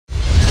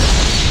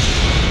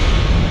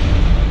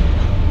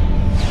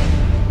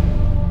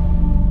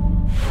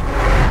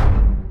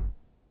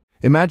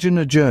Imagine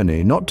a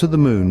journey, not to the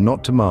moon,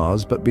 not to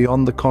Mars, but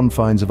beyond the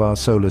confines of our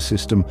solar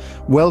system.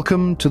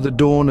 Welcome to the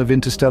dawn of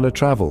interstellar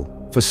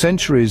travel. For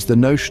centuries, the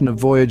notion of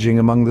voyaging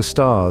among the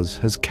stars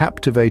has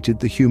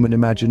captivated the human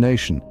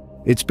imagination.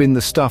 It's been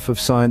the stuff of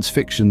science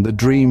fiction, the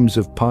dreams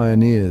of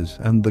pioneers,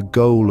 and the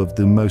goal of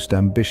the most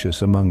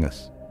ambitious among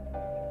us.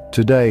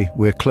 Today,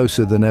 we're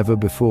closer than ever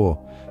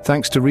before.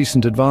 Thanks to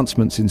recent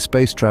advancements in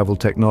space travel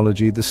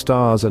technology, the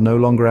stars are no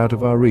longer out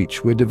of our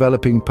reach. We're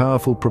developing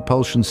powerful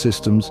propulsion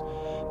systems,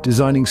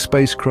 designing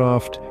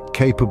spacecraft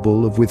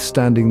capable of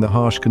withstanding the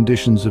harsh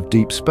conditions of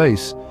deep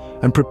space,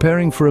 and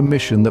preparing for a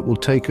mission that will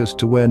take us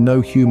to where no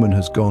human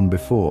has gone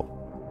before.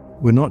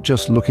 We're not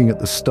just looking at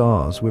the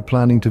stars, we're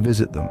planning to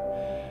visit them.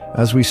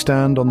 As we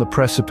stand on the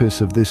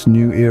precipice of this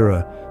new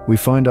era, we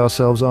find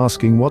ourselves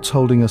asking what's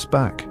holding us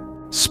back.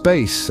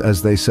 Space,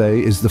 as they say,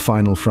 is the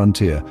final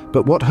frontier,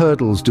 but what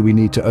hurdles do we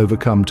need to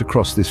overcome to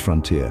cross this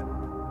frontier?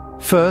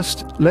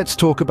 First, let's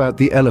talk about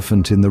the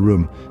elephant in the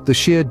room, the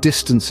sheer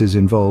distances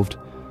involved.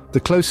 The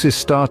closest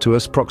star to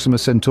us, Proxima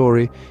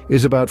Centauri,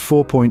 is about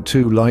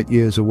 4.2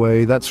 light-years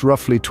away. That's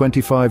roughly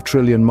 25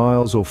 trillion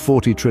miles or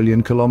 40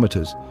 trillion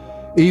kilometers.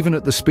 Even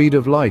at the speed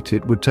of light,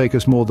 it would take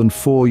us more than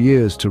 4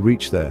 years to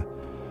reach there.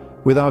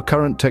 With our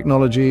current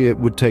technology, it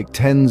would take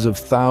tens of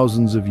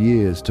thousands of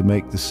years to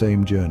make the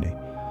same journey.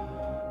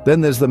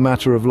 Then there's the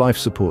matter of life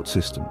support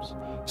systems.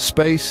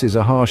 Space is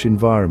a harsh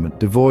environment,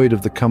 devoid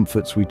of the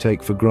comforts we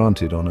take for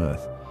granted on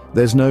Earth.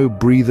 There's no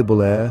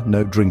breathable air,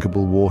 no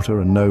drinkable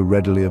water, and no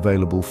readily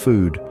available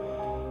food.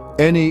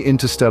 Any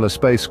interstellar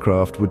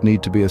spacecraft would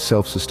need to be a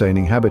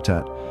self-sustaining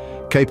habitat,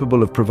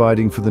 capable of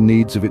providing for the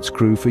needs of its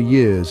crew for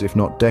years, if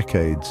not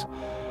decades.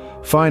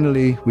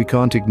 Finally, we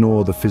can't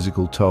ignore the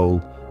physical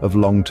toll of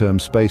long-term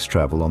space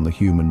travel on the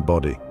human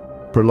body.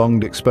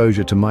 Prolonged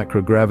exposure to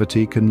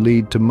microgravity can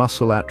lead to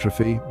muscle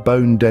atrophy,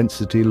 bone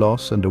density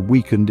loss, and a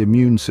weakened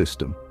immune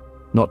system.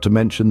 Not to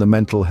mention the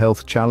mental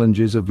health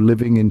challenges of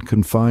living in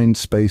confined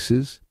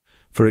spaces,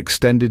 for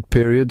extended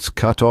periods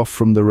cut off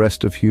from the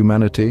rest of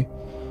humanity.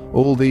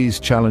 All these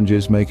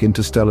challenges make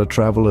interstellar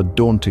travel a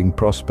daunting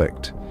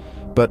prospect.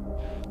 But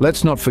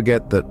let's not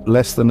forget that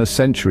less than a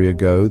century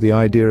ago, the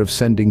idea of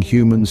sending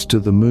humans to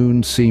the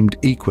moon seemed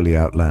equally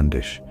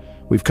outlandish.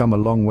 We've come a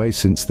long way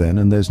since then,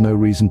 and there's no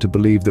reason to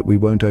believe that we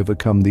won't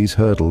overcome these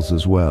hurdles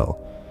as well.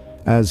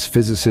 As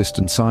physicist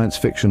and science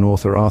fiction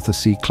author Arthur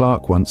C.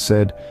 Clarke once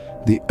said,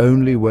 "The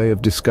only way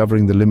of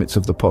discovering the limits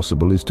of the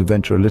possible is to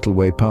venture a little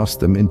way past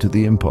them into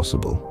the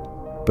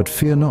impossible." But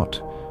fear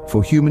not,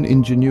 for human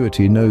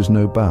ingenuity knows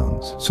no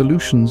bounds.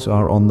 Solutions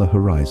are on the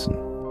horizon.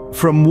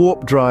 From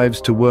warp drives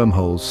to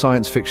wormholes,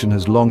 science fiction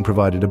has long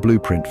provided a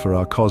blueprint for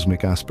our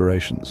cosmic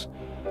aspirations.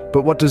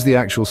 But what does the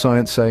actual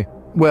science say?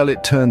 Well,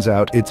 it turns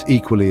out it's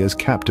equally as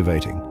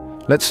captivating.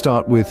 Let's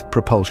start with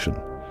propulsion.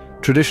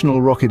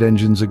 Traditional rocket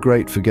engines are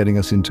great for getting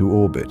us into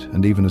orbit,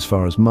 and even as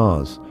far as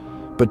Mars.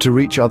 But to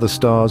reach other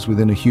stars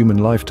within a human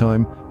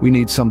lifetime, we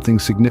need something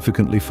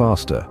significantly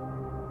faster.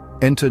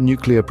 Enter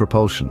nuclear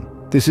propulsion.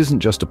 This isn't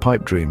just a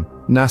pipe dream.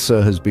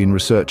 NASA has been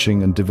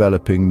researching and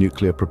developing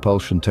nuclear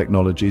propulsion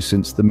technology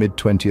since the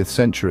mid-20th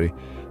century.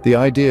 The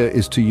idea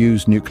is to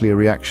use nuclear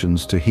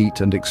reactions to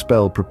heat and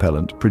expel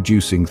propellant,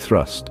 producing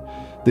thrust.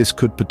 This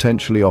could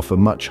potentially offer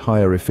much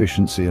higher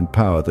efficiency and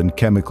power than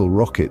chemical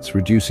rockets,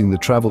 reducing the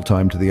travel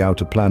time to the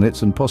outer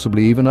planets and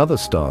possibly even other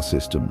star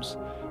systems.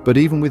 But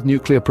even with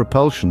nuclear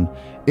propulsion,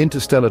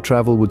 interstellar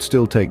travel would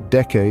still take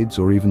decades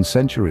or even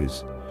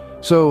centuries.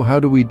 So how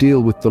do we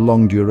deal with the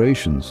long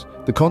durations?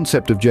 The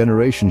concept of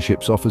generation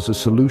ships offers a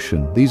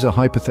solution. These are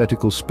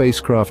hypothetical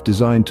spacecraft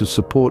designed to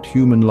support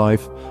human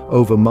life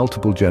over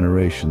multiple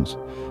generations.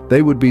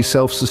 They would be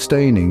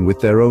self-sustaining with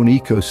their own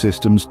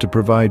ecosystems to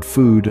provide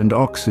food and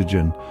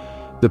oxygen.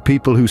 The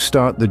people who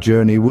start the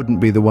journey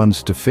wouldn't be the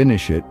ones to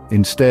finish it.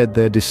 Instead,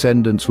 their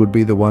descendants would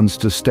be the ones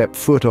to step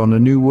foot on a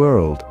new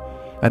world.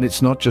 And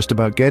it's not just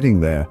about getting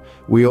there.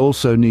 We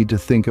also need to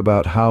think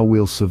about how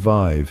we'll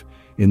survive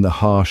in the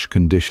harsh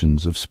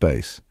conditions of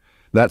space.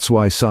 That's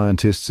why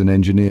scientists and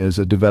engineers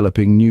are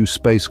developing new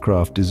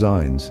spacecraft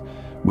designs,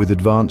 with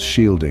advanced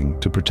shielding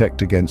to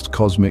protect against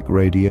cosmic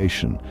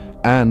radiation,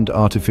 and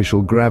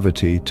artificial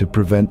gravity to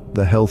prevent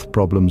the health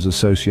problems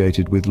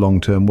associated with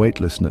long-term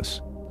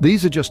weightlessness.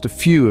 These are just a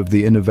few of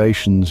the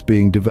innovations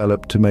being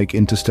developed to make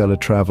interstellar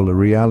travel a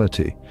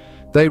reality.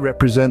 They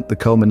represent the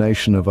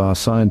culmination of our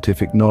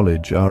scientific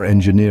knowledge, our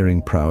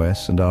engineering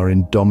prowess, and our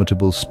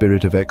indomitable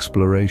spirit of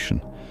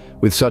exploration.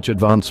 With such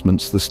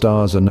advancements, the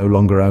stars are no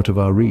longer out of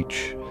our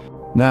reach.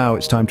 Now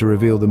it's time to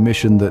reveal the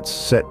mission that's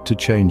set to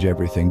change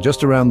everything.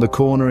 Just around the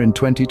corner in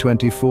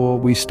 2024,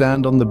 we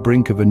stand on the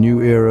brink of a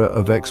new era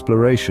of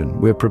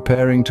exploration. We're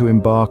preparing to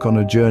embark on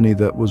a journey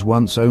that was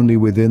once only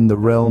within the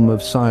realm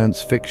of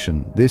science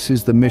fiction. This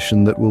is the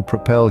mission that will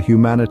propel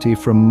humanity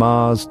from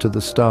Mars to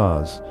the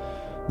stars.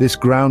 This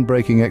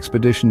groundbreaking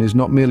expedition is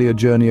not merely a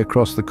journey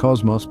across the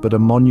cosmos, but a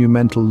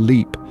monumental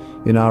leap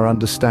in our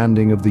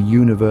understanding of the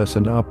universe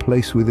and our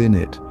place within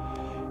it.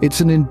 It's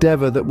an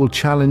endeavor that will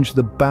challenge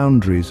the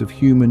boundaries of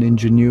human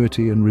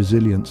ingenuity and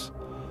resilience.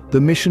 The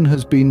mission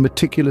has been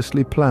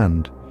meticulously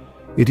planned.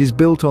 It is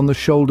built on the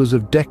shoulders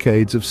of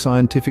decades of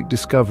scientific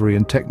discovery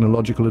and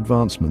technological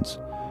advancements.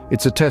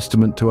 It's a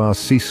testament to our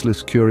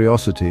ceaseless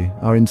curiosity,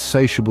 our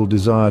insatiable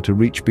desire to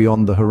reach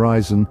beyond the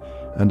horizon,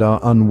 and our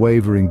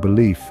unwavering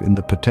belief in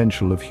the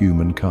potential of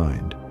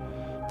humankind.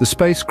 The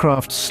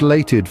spacecraft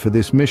slated for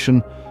this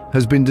mission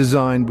has been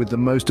designed with the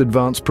most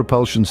advanced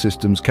propulsion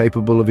systems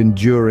capable of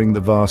enduring the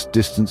vast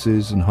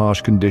distances and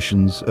harsh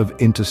conditions of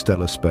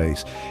interstellar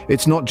space.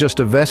 It's not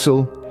just a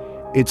vessel,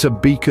 it's a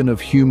beacon of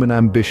human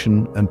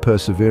ambition and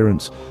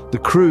perseverance. The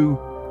crew,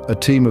 a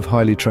team of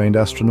highly trained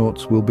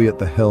astronauts, will be at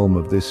the helm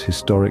of this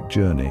historic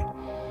journey.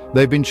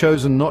 They've been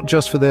chosen not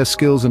just for their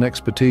skills and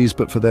expertise,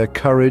 but for their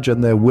courage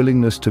and their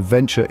willingness to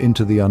venture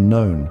into the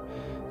unknown.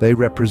 They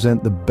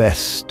represent the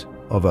best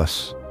of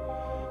us.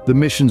 The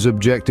mission's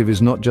objective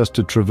is not just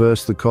to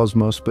traverse the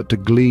cosmos, but to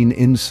glean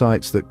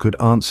insights that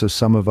could answer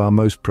some of our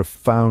most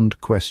profound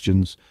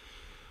questions.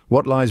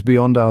 What lies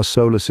beyond our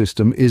solar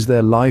system? Is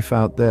there life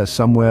out there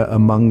somewhere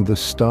among the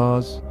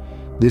stars?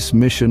 This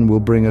mission will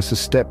bring us a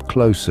step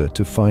closer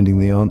to finding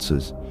the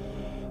answers.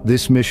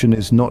 This mission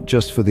is not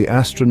just for the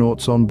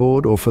astronauts on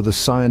board or for the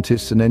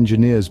scientists and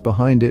engineers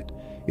behind it.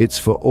 It's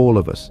for all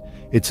of us.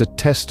 It's a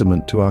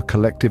testament to our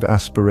collective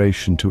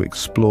aspiration to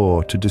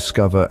explore, to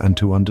discover, and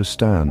to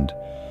understand.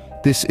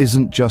 This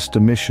isn't just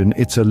a mission,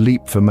 it's a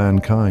leap for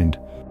mankind.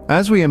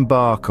 As we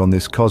embark on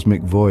this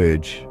cosmic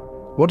voyage,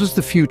 what does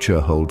the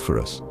future hold for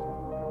us?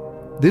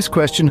 This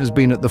question has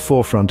been at the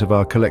forefront of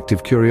our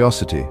collective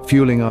curiosity,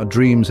 fueling our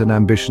dreams and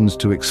ambitions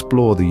to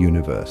explore the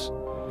universe.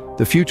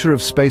 The future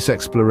of space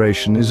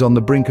exploration is on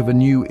the brink of a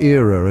new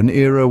era, an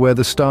era where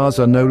the stars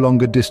are no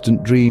longer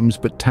distant dreams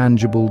but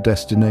tangible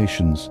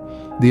destinations.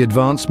 The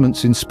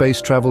advancements in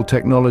space travel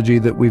technology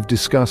that we've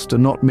discussed are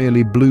not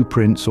merely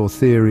blueprints or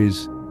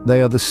theories.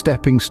 They are the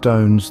stepping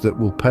stones that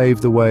will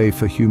pave the way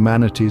for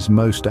humanity's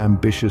most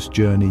ambitious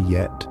journey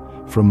yet,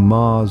 from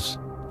Mars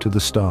to the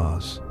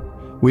stars.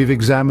 We've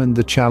examined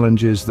the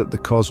challenges that the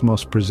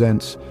cosmos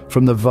presents,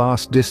 from the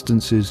vast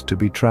distances to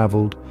be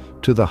traveled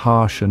to the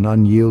harsh and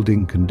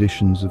unyielding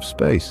conditions of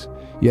space.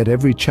 Yet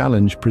every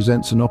challenge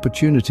presents an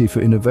opportunity for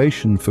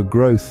innovation, for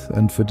growth,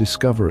 and for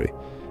discovery.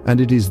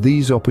 And it is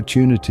these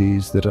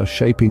opportunities that are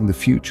shaping the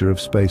future of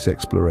space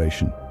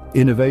exploration.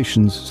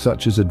 Innovations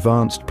such as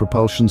advanced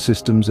propulsion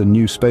systems and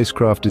new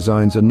spacecraft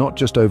designs are not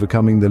just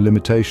overcoming the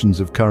limitations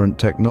of current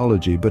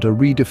technology, but are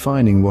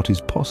redefining what is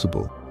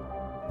possible.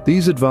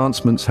 These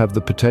advancements have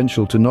the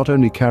potential to not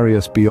only carry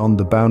us beyond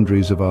the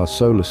boundaries of our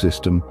solar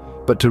system,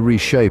 but to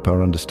reshape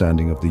our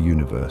understanding of the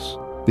universe.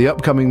 The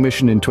upcoming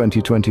mission in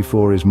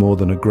 2024 is more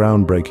than a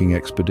groundbreaking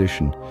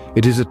expedition.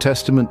 It is a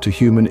testament to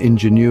human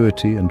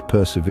ingenuity and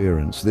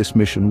perseverance. This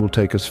mission will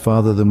take us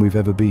farther than we've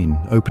ever been,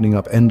 opening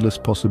up endless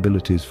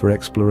possibilities for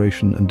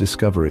exploration and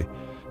discovery.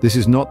 This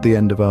is not the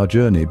end of our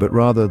journey, but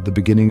rather the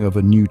beginning of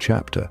a new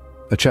chapter.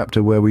 A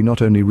chapter where we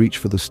not only reach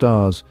for the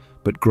stars,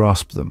 but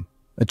grasp them.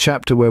 A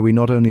chapter where we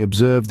not only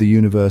observe the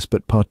universe,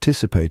 but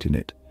participate in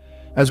it.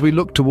 As we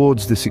look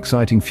towards this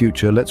exciting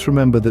future, let's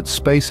remember that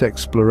space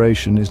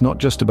exploration is not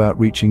just about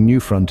reaching new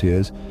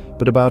frontiers,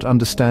 but about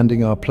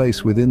understanding our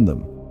place within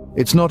them.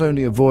 It's not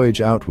only a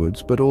voyage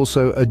outwards, but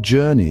also a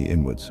journey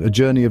inwards, a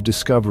journey of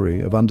discovery,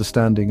 of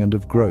understanding, and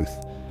of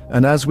growth.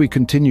 And as we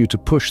continue to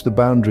push the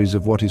boundaries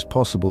of what is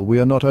possible, we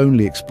are not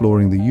only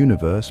exploring the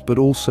universe, but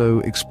also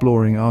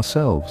exploring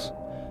ourselves.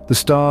 The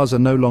stars are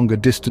no longer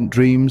distant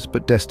dreams,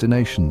 but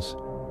destinations.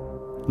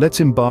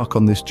 Let's embark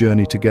on this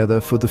journey together,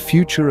 for the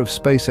future of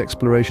space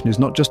exploration is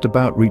not just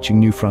about reaching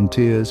new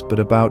frontiers, but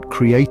about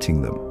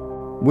creating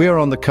them. We are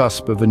on the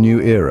cusp of a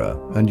new era,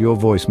 and your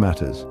voice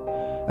matters.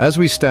 As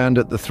we stand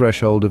at the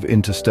threshold of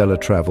interstellar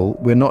travel,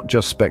 we're not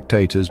just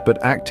spectators,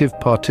 but active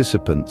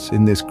participants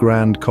in this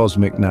grand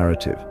cosmic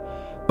narrative.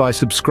 By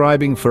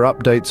subscribing for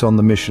updates on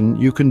the mission,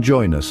 you can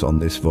join us on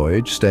this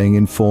voyage, staying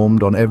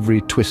informed on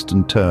every twist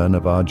and turn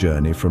of our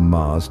journey from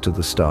Mars to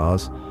the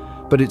stars.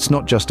 But it's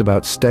not just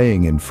about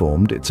staying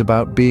informed, it's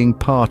about being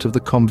part of the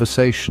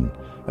conversation.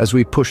 As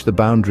we push the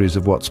boundaries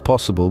of what's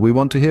possible, we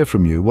want to hear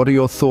from you. What are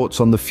your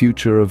thoughts on the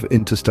future of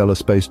interstellar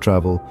space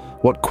travel?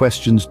 What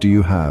questions do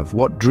you have?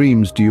 What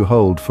dreams do you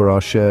hold for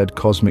our shared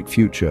cosmic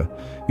future?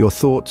 Your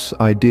thoughts,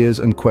 ideas,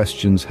 and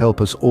questions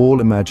help us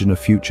all imagine a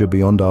future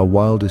beyond our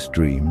wildest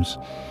dreams.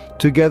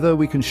 Together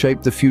we can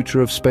shape the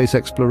future of space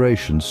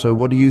exploration. So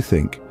what do you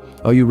think?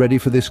 Are you ready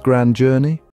for this grand journey?